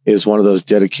is one of those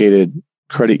dedicated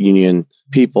credit union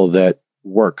people that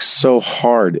work so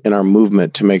hard in our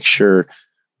movement to make sure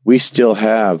we still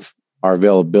have our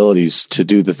availabilities to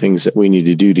do the things that we need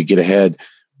to do to get ahead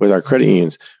with our credit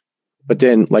unions. But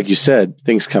then, like you said,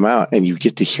 things come out and you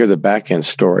get to hear the back end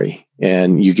story,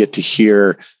 and you get to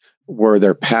hear where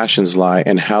their passions lie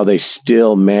and how they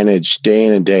still manage day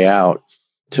in and day out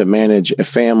to manage a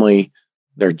family,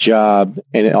 their job,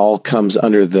 and it all comes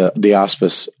under the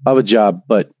auspice of a job.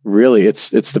 But really, it's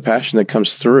the passion that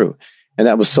comes through. And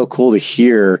that was so cool to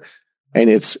hear. And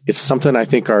it's something I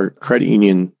think our credit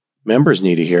union members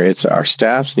need to hear. It's our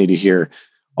staffs need to hear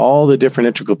all the different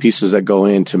integral pieces that go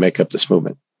in to make up this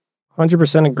movement.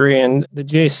 100% agree. And the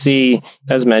GAC,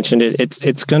 as mentioned,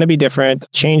 it's going to be different.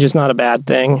 Change is not a bad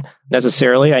thing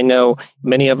necessarily. I know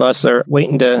many of us are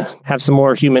waiting to have some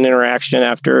more human interaction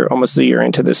after almost a year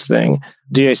into this thing.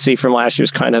 GAC from last year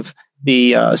is kind of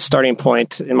the starting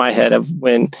point in my head of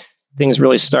when things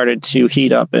really started to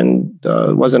heat up, and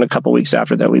it wasn't a couple weeks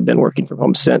after that. We've been working from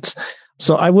home since.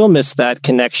 So I will miss that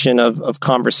connection of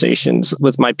conversations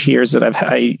with my peers that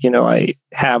I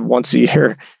have once a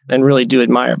year and really do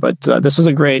admire. But this was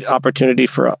a great opportunity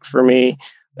for me.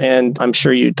 And I'm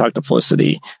sure you talked to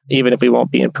Felicity, even if we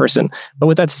won't be in person. But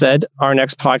with that said, our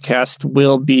next podcast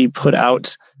will be put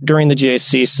out during the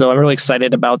GAC. So I'm really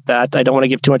excited about that. I don't want to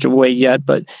give too much away yet,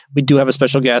 but we do have a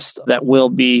special guest that will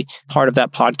be part of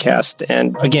that podcast.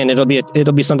 And again, it'll be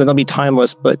something that'll be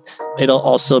timeless, but it'll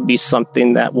also be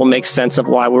something that will make sense of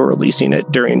why we're releasing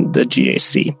it during the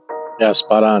GAC. Yeah,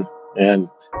 spot on. And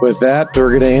with that, we're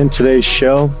going to end today's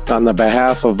show. On the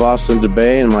behalf of Austin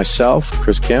DeBay and myself,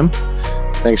 Chris Kim,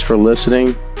 thanks for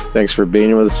listening. Thanks for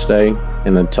being with us today.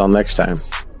 And until next time.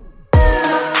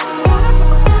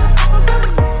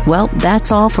 Well,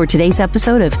 that's all for today's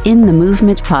episode of In the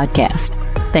Movement podcast.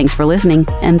 Thanks for listening,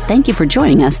 and thank you for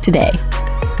joining us today.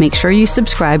 Make sure you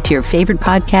subscribe to your favorite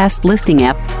podcast listing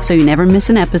app so you never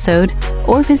miss an episode,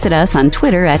 or visit us on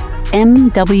Twitter at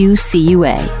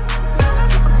MWCUA.